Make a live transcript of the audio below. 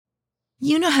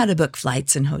You know how to book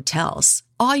flights and hotels.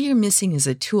 All you're missing is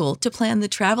a tool to plan the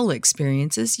travel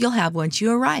experiences you'll have once you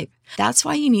arrive. That's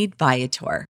why you need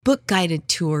Viator. Book guided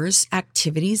tours,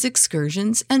 activities,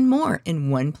 excursions, and more in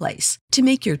one place to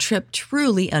make your trip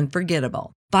truly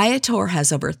unforgettable. Viator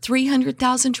has over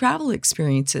 300,000 travel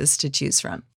experiences to choose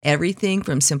from. Everything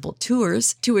from simple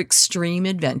tours to extreme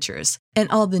adventures and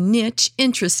all the niche,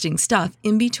 interesting stuff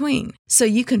in between. So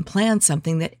you can plan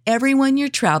something that everyone you're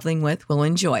traveling with will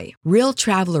enjoy. Real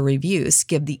traveler reviews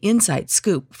give the inside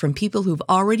scoop from people who've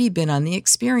already been on the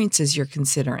experiences you're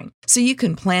considering. So you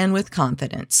can plan with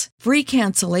confidence. Free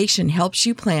cancellation helps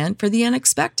you plan for the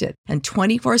unexpected. And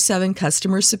 24/7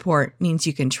 customer support means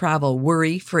you can travel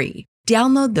worry-free.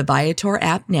 Download the Viator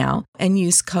app now and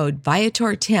use code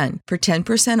Viator10 for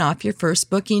 10% off your first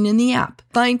booking in the app.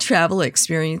 Find travel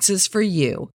experiences for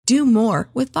you. Do more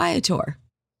with Viator.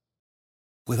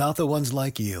 Without the ones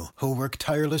like you, who work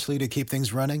tirelessly to keep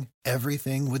things running,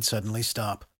 everything would suddenly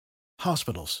stop.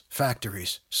 Hospitals,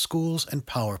 factories, schools, and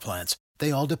power plants,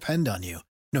 they all depend on you.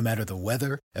 No matter the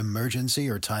weather, emergency,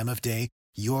 or time of day,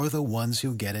 you're the ones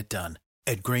who get it done.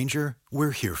 At Grainger,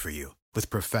 we're here for you with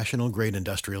professional-grade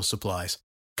industrial supplies.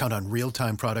 Count on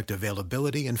real-time product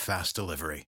availability and fast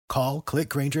delivery. Call, click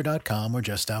Grainger.com, or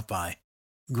just stop by.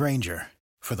 Grainger,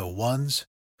 for the ones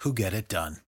who get it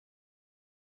done.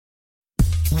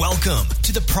 Welcome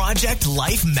to the Project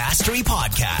Life Mastery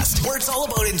Podcast, where it's all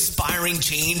about inspiring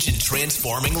change and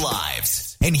transforming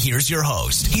lives. And here's your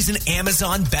host. He's an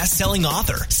Amazon best-selling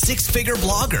author, six-figure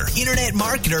blogger, internet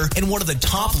marketer, and one of the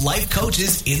top life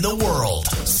coaches in the world,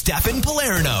 Stefan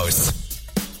Palernos.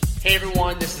 Hey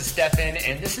everyone, this is Stefan,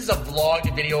 and this is a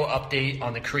vlog video update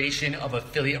on the creation of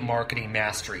Affiliate Marketing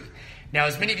Mastery. Now,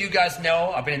 as many of you guys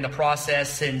know, I've been in the process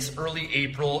since early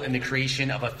April in the creation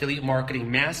of Affiliate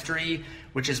Marketing Mastery,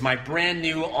 which is my brand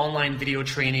new online video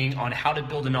training on how to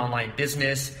build an online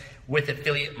business with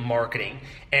affiliate marketing.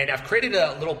 And I've created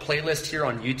a little playlist here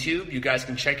on YouTube. You guys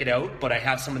can check it out, but I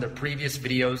have some of the previous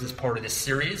videos as part of this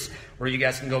series where you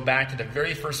guys can go back to the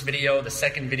very first video, the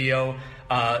second video,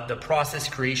 the process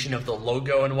creation of the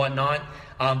logo and whatnot.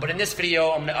 But in this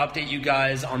video, I'm going to update you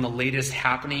guys on the latest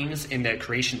happenings in the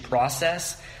creation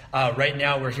process. Right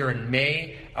now, we're here in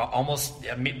May,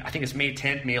 I think it's May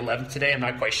 10th, May 11th today. I'm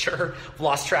not quite sure. I've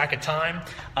lost track of time.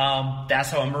 That's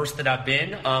how immersed that I've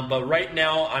been. But right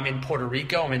now, I'm in Puerto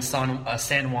Rico. I'm in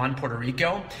San Juan, Puerto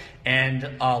Rico.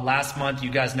 And last month,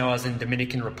 you guys know I was in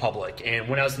Dominican Republic. And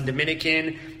when I was in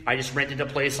Dominican, I just rented a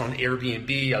place on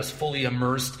Airbnb. I was fully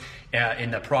immersed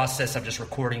in the process of just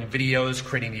recording videos,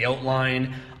 creating the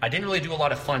outline. I didn't really do a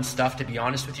lot of fun stuff, to be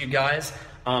honest with you guys.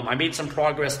 I made some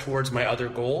progress towards my other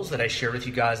goals that I shared with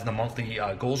you guys in the monthly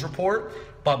goals report.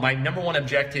 But my number one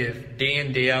objective day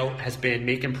in, day out has been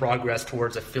making progress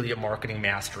towards affiliate marketing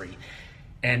mastery.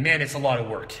 And man, it's a lot of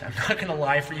work. I'm not going to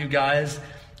lie for you guys.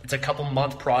 It's a couple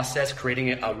month process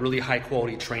creating a really high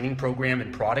quality training program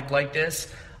and product like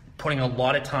this. Putting a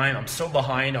lot of time. I'm so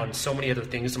behind on so many other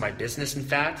things in my business, in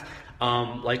fact.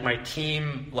 Like my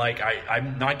team,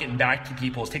 I'm not getting back to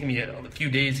people. It's taking me a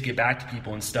few days to get back to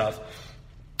people and stuff.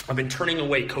 I've been turning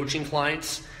away coaching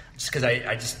clients just because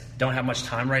I just don't have much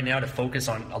time right now to focus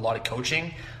on a lot of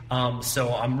coaching.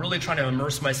 So I'm really trying to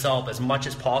immerse myself as much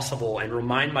as possible and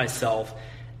remind myself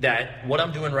that what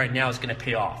I'm doing right now is going to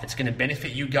pay off. It's going to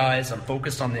benefit you guys. I'm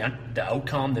focused on the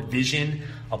outcome, the vision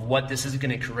of what this is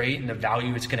going to create and the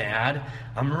value it's going to add.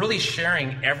 I'm really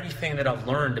sharing everything that I've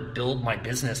learned to build my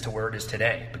business to where it is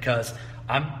today, because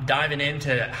I'm diving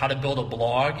into how to build a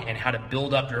blog and how to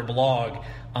build up your blog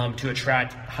to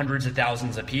attract hundreds of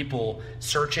thousands of people,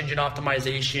 search engine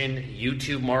optimization,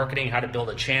 YouTube marketing, how to build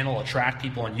a channel, attract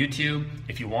people on YouTube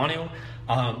if you want to,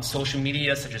 social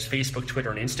media such as Facebook,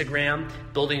 Twitter, and Instagram,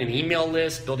 building an email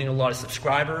list, building a lot of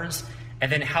subscribers,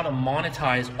 and then how to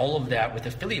monetize all of that with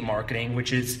affiliate marketing,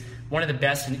 which is one of the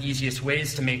best and easiest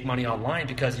ways to make money online,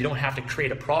 because you don't have to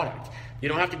create a product. You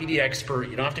don't have to be the expert.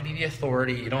 You don't have to be the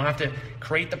authority. You don't have to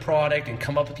create the product and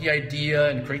come up with the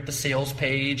idea and create the sales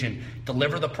page and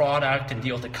deliver the product and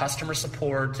deal with the customer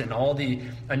support and all the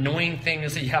annoying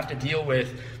things that you have to deal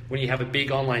with when you have a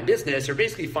big online business. You're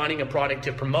basically finding a product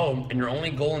to promote, and your only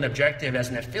goal and objective as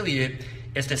an affiliate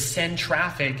is to send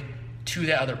traffic to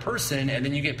that other person, and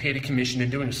then you get paid a commission in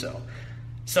doing so.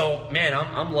 So, man,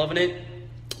 I'm loving it.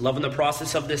 Loving the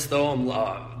process of this, though.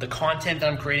 The content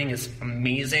that I'm creating is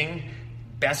amazing.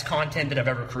 Best content that I've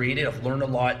ever created. I've learned a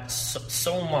lot,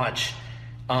 so much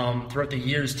throughout the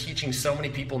years, teaching so many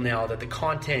people now that the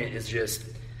content is just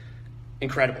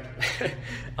incredible.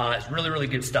 It's really, really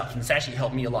good stuff. And it's actually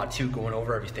helped me a lot too, going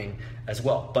over everything as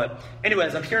well. But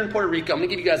anyways, I'm here in Puerto Rico. I'm gonna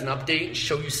give you guys an update and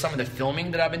show you some of the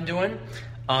filming that I've been doing.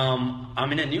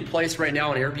 I'm in a new place right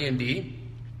now on Airbnb.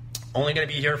 Only going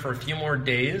to be here for a few more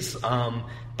days,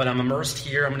 but I'm immersed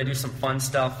here. I'm going to do some fun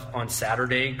stuff on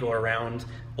Saturday, go around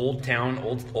Old Town,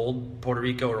 old Puerto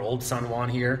Rico, or Old San Juan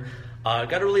here.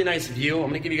 Got a really nice view. I'm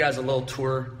going to give you guys a little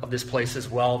tour of this place as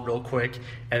well real quick,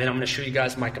 and then I'm going to show you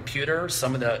guys my computer,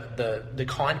 some of the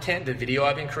content, the video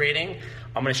I've been creating.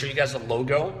 I'm going to show you guys a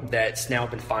logo that's now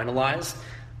been finalized,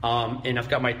 and I've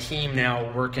got my team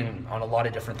now working on a lot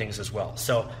of different things as well.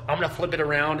 So I'm going to flip it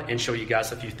around and show you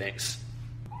guys a few things.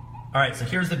 All right, so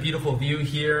here's the beautiful view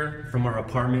here from our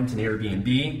apartment in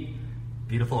Airbnb.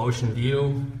 Beautiful ocean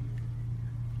view.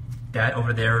 That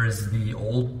over there is the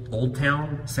old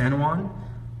town, San Juan.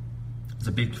 There's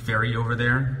a big ferry over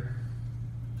there.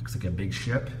 Looks like a big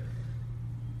ship.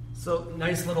 So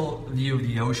nice little view of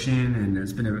the ocean, and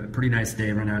it's been a pretty nice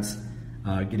day. Right now it's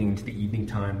getting into the evening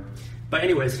time. But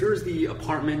anyways, here's the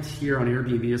apartment here on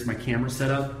Airbnb. This is my camera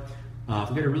setup.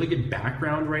 I've got a really good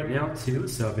background right now too,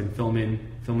 so I've been filming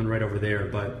right over there.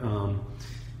 But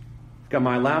got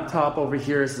my laptop over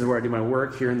here. This is where I do my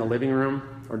work here in the living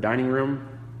room or dining room.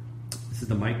 This is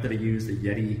the mic that I use, the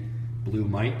Yeti Blue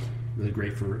mic, really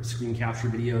great for screen capture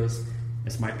videos.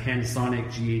 It's my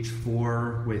Panasonic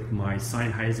GH4 with my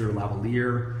Sennheiser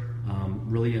lavalier,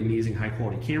 really amazing high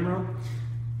quality camera.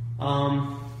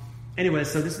 Anyway,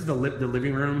 so this is the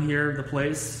living room here of the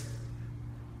place.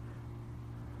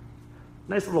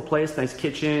 Nice little place, nice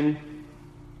kitchen.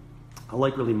 I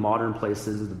like really modern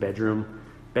places. The bedroom.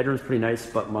 Bedroom's pretty nice,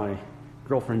 but my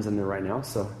girlfriend's in there right now,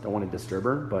 so don't want to disturb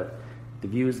her. But the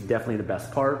view is definitely the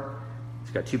best part.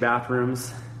 It's got 2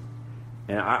 bathrooms.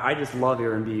 And I just love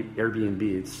Airbnb.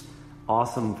 It's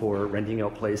awesome for renting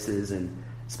out places, and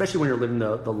especially when you're living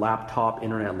the laptop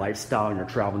internet lifestyle and you're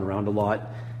traveling around a lot.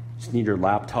 Just need your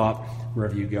laptop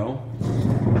wherever you go.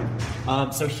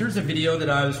 So here's a video that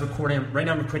I was recording. Right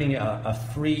now I'm creating a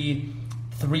free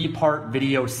 3-part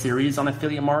video series on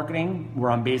affiliate marketing where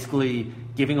I'm basically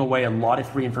giving away a lot of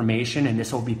free information, and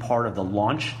this will be part of the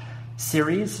launch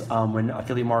series when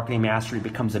Affiliate Marketing Mastery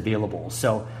becomes available.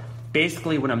 So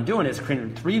basically what I'm doing is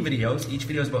creating 3 videos. Each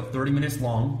video is about 30 minutes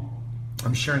long.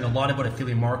 I'm sharing a lot about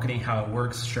affiliate marketing, how it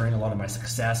works, sharing a lot of my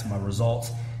success, my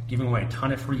results, giving away a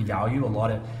ton of free value, a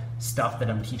lot of stuff that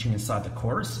I'm teaching inside the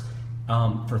course.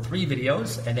 For 3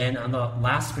 videos, and then on the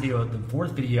last video, the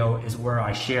 4th video, is where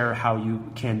I share how you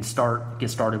can get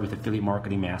started with affiliate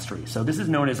marketing mastery. So this is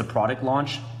known as a product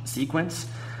launch sequence,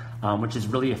 which is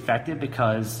really effective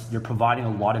because you're providing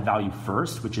a lot of value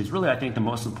first, which is really, I think, the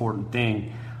most important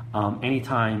thing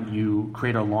anytime you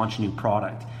create or launch a new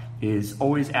product, is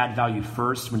always add value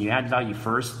first. When you add value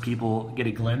first, people get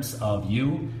a glimpse of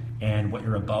you and what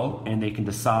you're about, and they can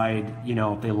decide,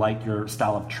 if they like your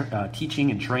style of teaching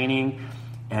and training.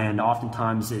 And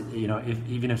oftentimes,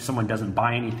 even if someone doesn't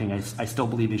buy anything, I still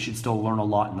believe they should still learn a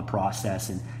lot in the process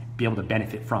and be able to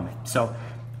benefit from it. So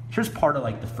here's part of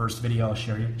the first video I'll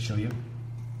show you.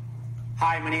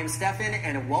 Hi, my name is Stefan,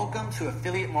 and welcome to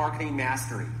Affiliate Marketing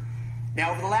Mastery.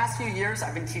 Now, over the last few years,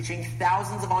 I've been teaching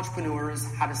thousands of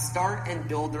entrepreneurs how to start and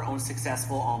build their own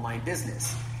successful online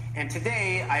business. And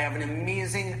today, I have an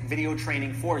amazing video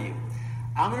training for you.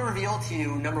 I'm going to reveal to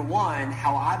you, number 1,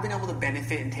 how I've been able to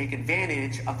benefit and take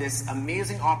advantage of this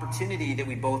amazing opportunity that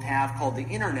we both have called the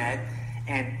internet,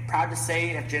 and proud to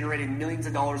say I've generated millions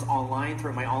of dollars online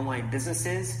through my online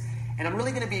businesses. And I'm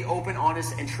really going to be open,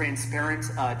 honest, and transparent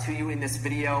to you in this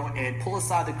video and pull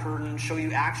aside the curtain, show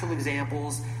you actual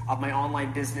examples of my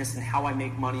online business and how I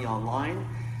make money online.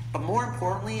 But more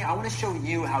importantly, I want to show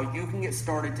you how you can get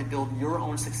started to build your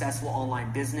own successful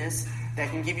online business that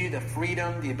can give you the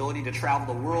freedom, the ability to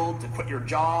travel the world, to quit your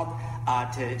job,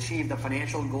 to achieve the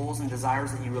financial goals and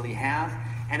desires that you really have.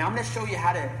 And I'm going to show you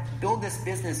how to build this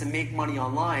business and make money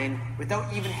online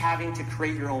without even having to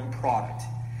create your own product.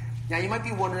 Now, you might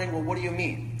be wondering, well, what do you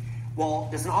mean? Well,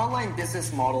 there's an online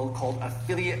business model called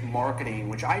affiliate marketing,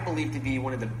 which I believe to be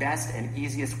one of the best and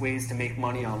easiest ways to make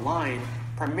money online,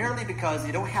 primarily because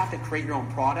you don't have to create your own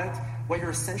product. What you're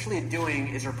essentially doing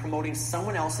is you're promoting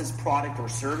someone else's product or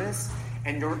service,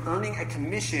 and you're earning a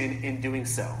commission in doing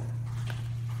so.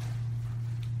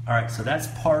 All right, so that's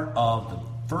part of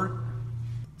the first.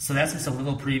 So that's just a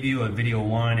little preview of video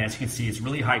 1. As you can see, it's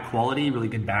really high quality, really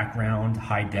good background,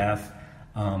 high def,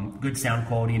 good sound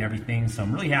quality and everything. So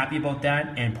I'm really happy about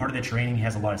that. And part of the training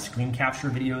has a lot of screen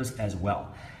capture videos as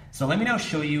well. So let me now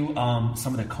show you some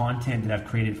of the content that I've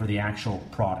created for the actual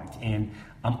product. And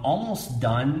I'm almost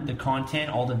done the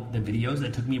content, all the videos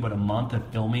that took me about a month of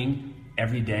filming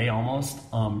every day almost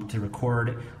to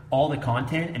record all the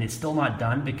content, and it's still not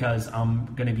done because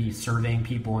I'm going to be surveying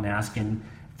people and asking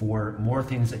for more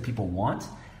things that people want.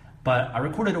 but I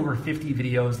recorded over 50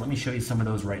 videos. Let me show you some of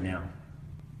those right now.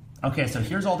 Okay, so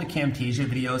here's all the Camtasia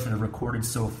videos that I've recorded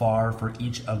so far for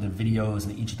each of the videos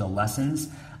and each of the lessons.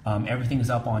 Everything is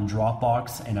up on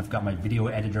Dropbox, and I've got my video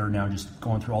editor now just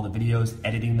going through all the videos,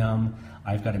 editing them.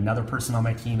 I've got another person on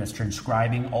my team that's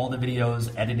transcribing all the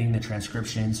videos, editing the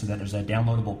transcription so that there's a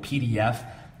downloadable PDF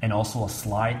and also a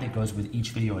slide that goes with each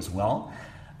video as well.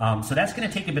 So that's going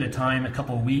to take a bit of time, a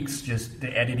couple of weeks, just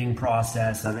the editing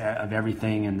process of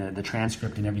everything and the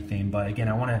transcript and everything. But again,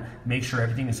 I want to make sure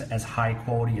everything is as high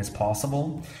quality as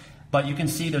possible. But you can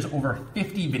see there's over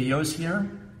 50 videos here,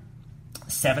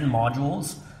 7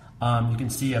 modules. You can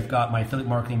see I've got my Affiliate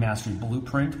Marketing Mastery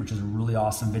Blueprint, which is a really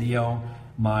awesome video,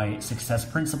 my Success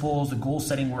Principles, the Goal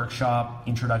Setting Workshop,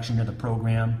 Introduction to the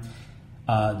Program,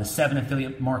 the 7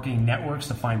 affiliate marketing networks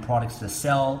to find products to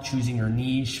sell, choosing your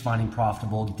niche, finding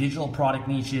profitable digital product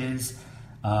niches,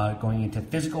 going into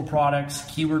physical products,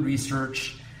 keyword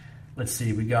research. Let's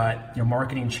see, we got your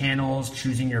marketing channels,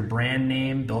 choosing your brand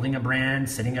name, building a brand,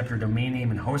 setting up your domain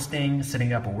name and hosting,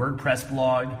 setting up a WordPress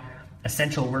blog,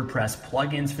 essential WordPress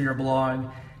plugins for your blog,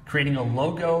 creating a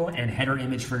logo and header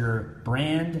image for your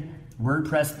brand,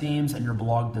 WordPress themes and your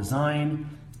blog design,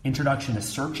 introduction to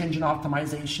search engine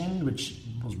optimization, which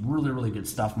was really good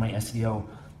stuff. My SEO,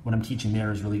 what I'm teaching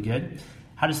there is really good.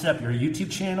 How to set up your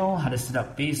YouTube channel, how to set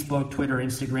up Facebook, Twitter,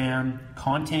 Instagram,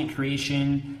 content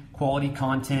creation, quality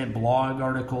content, blog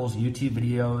articles, YouTube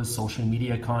videos, social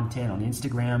media content on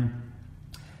Instagram,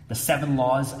 the 7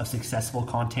 laws of successful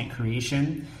content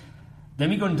creation. Then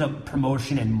we go into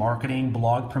promotion and marketing,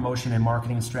 blog promotion and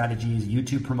marketing strategies,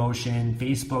 YouTube promotion,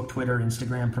 Facebook, Twitter,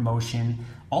 Instagram promotion,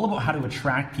 all about how to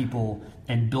attract people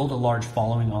and build a large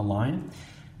following online.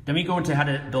 Then we go into how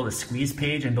to build a squeeze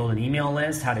page and build an email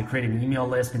list, how to create an email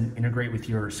list and integrate with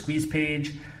your squeeze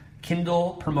page,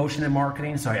 Kindle promotion and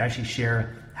marketing. So I actually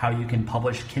share how you can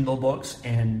publish Kindle books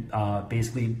and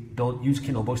basically use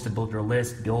Kindle books to build your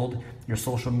list, build your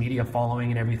social media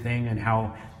following and everything, and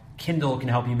how Kindle can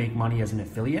help you make money as an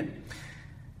affiliate.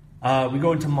 We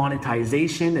go into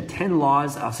monetization, the 10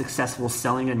 laws of successful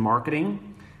selling and marketing.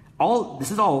 This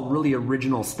is all really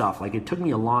original stuff. Like, it took me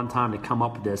a long time to come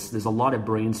up with this. There's a lot of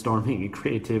brainstorming and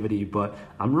creativity, but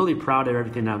I'm really proud of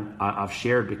everything I've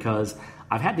shared, because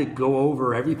I've had to go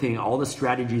over everything, all the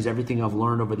strategies, everything I've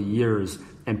learned over the years,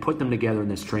 and put them together in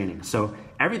this training. So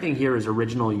everything here is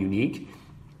original, unique.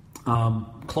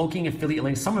 Cloaking affiliate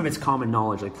links, some of it's common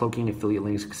knowledge, like cloaking affiliate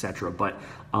links, etc. But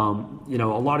a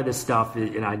lot of this stuff,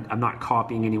 and I'm not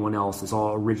copying anyone else. It's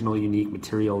all original, unique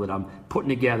material that I'm putting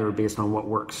together based on what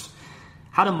works.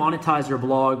 How to monetize your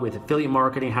blog with affiliate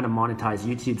marketing, how to monetize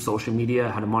YouTube, social media,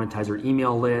 how to monetize your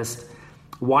email list.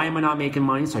 Why am I not making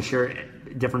money? So I share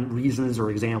different reasons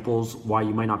or examples why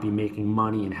you might not be making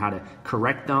money and how to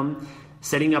correct them.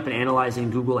 Setting up and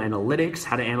analyzing Google Analytics,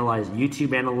 how to analyze YouTube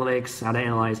Analytics, how to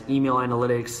analyze email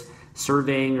analytics,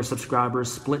 surveying your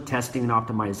subscribers, split testing and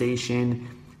optimization,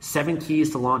 7 keys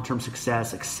to long-term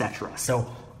success, etc.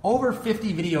 So over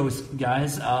 50 videos,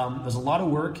 guys. There's a lot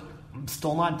of work. I'm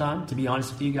still not done, to be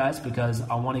honest with you guys, because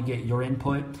I want to get your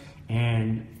input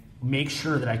and make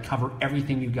sure that I cover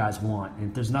everything you guys want. And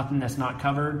if there's nothing that's not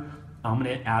covered, I'm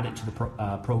going to add it to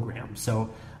the program.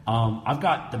 So I've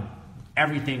got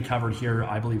everything covered here,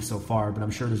 I believe, so far, but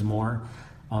I'm sure there's more.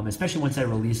 Especially once I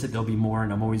release it, there'll be more,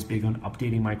 and I'm always big on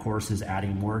updating my courses,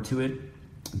 adding more to it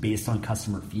based on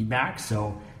customer feedback.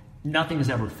 So nothing is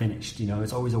ever finished.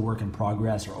 It's always a work in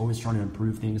progress. We're always trying to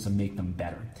improve things and make them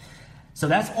better. So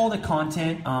that's all the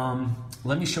content.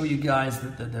 Let me show you guys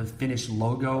the finished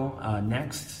logo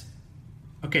next.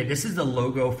 Okay, this is the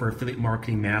logo for Affiliate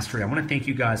Marketing Mastery. I want to thank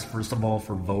you guys, first of all,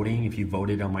 for voting. If you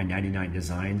voted on my 99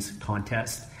 Designs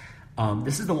contest.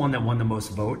 This is the one that won the most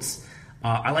votes.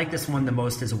 I like this one the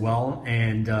most as well.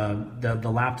 And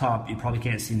the laptop, you probably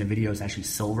can't see in the video, is actually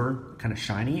silver, kind of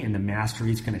shiny, and the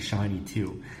Mastery is kind of shiny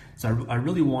too. So I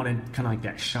really wanted kind of like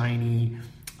that shiny,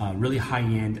 really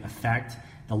high-end effect.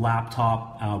 The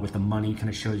laptop with the money kind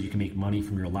of shows you can make money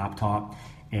from your laptop.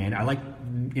 And I like,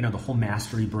 the whole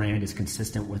Mastery brand is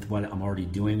consistent with what I'm already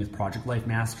doing with Project Life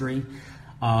Mastery.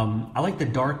 I like the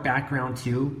dark background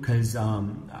too, because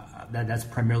that's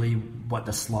primarily what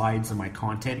the slides of my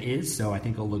content is. So I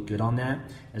think it'll look good on that,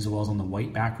 as well as on the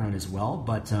white background as well.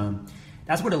 But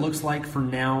that's what it looks like for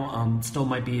now. Still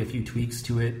might be a few tweaks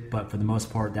to it, but for the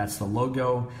most part, that's the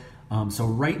logo. So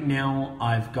right now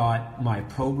I've got my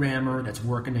programmer that's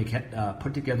working to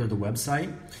put together the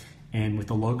website. And with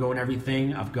the logo and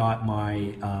everything, I've got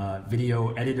my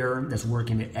video editor that's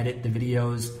working to edit the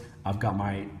videos. I've got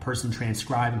my person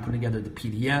transcribe and putting together the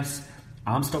PDFs.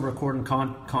 I'm still recording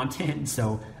content,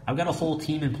 so I've got a whole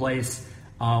team in place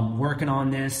working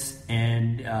on this,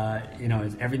 and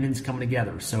everything's coming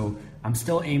together. So I'm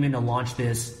still aiming to launch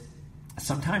this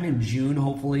sometime in June,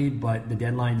 hopefully, but the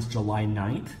deadline's July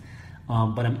 9th.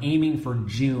 But I'm aiming for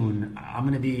June. I'm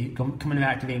going to be coming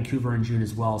back to Vancouver in June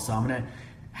as well. So I'm going to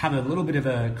have a little bit of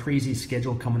a crazy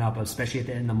schedule coming up, especially at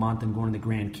the end of the month. I'm going to the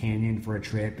Grand Canyon for a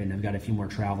trip, and I've got a few more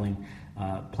traveling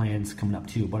plans coming up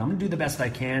too. But I'm going to do the best I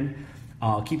can.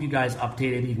 I'll keep you guys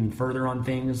updated even further on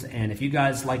things. And if you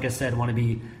guys, like I said, want to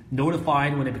be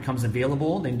notified when it becomes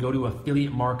available, then go to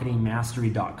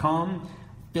affiliatemarketingmastery.com.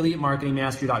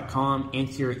 affiliatemarketingmastery.com,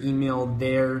 enter your email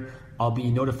there. I'll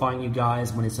be notifying you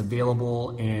guys when it's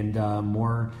available and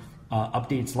more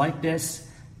updates like this.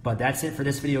 But that's it for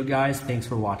this video, guys. Thanks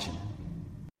for watching.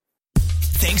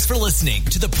 Thanks for listening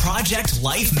to the Project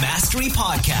Life Mastery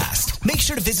Podcast. Make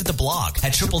sure to visit the blog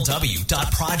at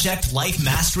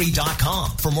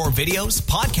www.projectlifemastery.com for more videos,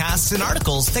 podcasts, and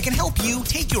articles that can help you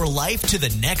take your life to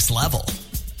the next level.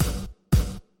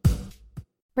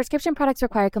 Prescription products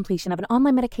require completion of an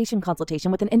online medication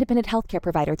consultation with an independent healthcare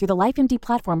provider through the LifeMD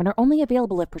platform and are only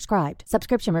available if prescribed.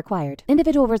 Subscription required.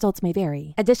 Individual results may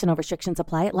vary. Additional restrictions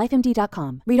apply at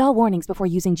lifemd.com. Read all warnings before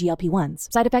using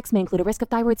GLP-1s. Side effects may include a risk of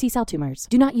thyroid C-cell tumors.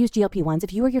 Do not use GLP-1s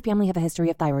if you or your family have a history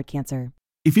of thyroid cancer.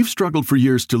 If you've struggled for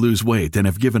years to lose weight and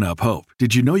have given up hope,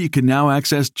 did you know you can now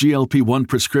access GLP-1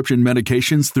 prescription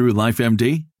medications through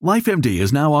LifeMD? LifeMD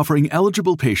is now offering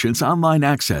eligible patients online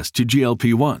access to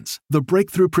GLP-1s, the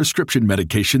breakthrough prescription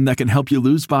medication that can help you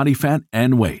lose body fat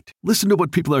and weight. Listen to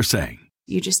what people are saying.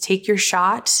 You just take your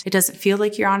shot. It doesn't feel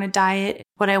like you're on a diet.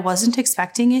 What I wasn't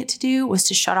expecting it to do was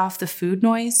to shut off the food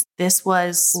noise. This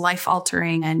was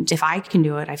life-altering, and if I can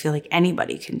do it, I feel like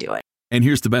anybody can do it. And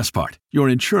here's the best part. Your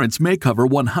insurance may cover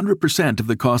 100% of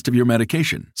the cost of your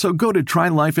medication. So go to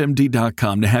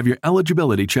trylifemd.com to have your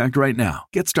eligibility checked right now.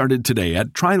 Get started today at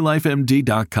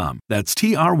trylifemd.com. That's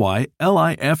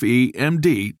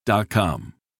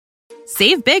trylifemd.com.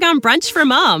 Save big on brunch for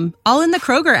mom, all in the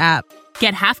Kroger app.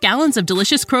 Get half gallons of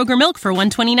delicious Kroger milk for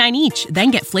 $1.29 each.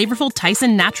 Then get flavorful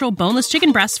Tyson natural boneless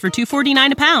chicken breasts for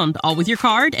 $2.49 a pound, all with your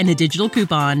card and a digital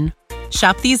coupon.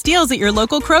 Shop these deals at your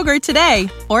local Kroger today,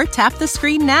 or tap the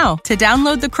screen now to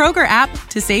download the Kroger app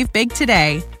to save big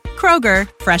today. Kroger,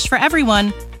 fresh for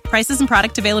everyone. Prices and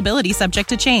product availability subject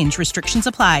to change. Restrictions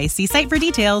apply. See site for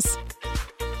details.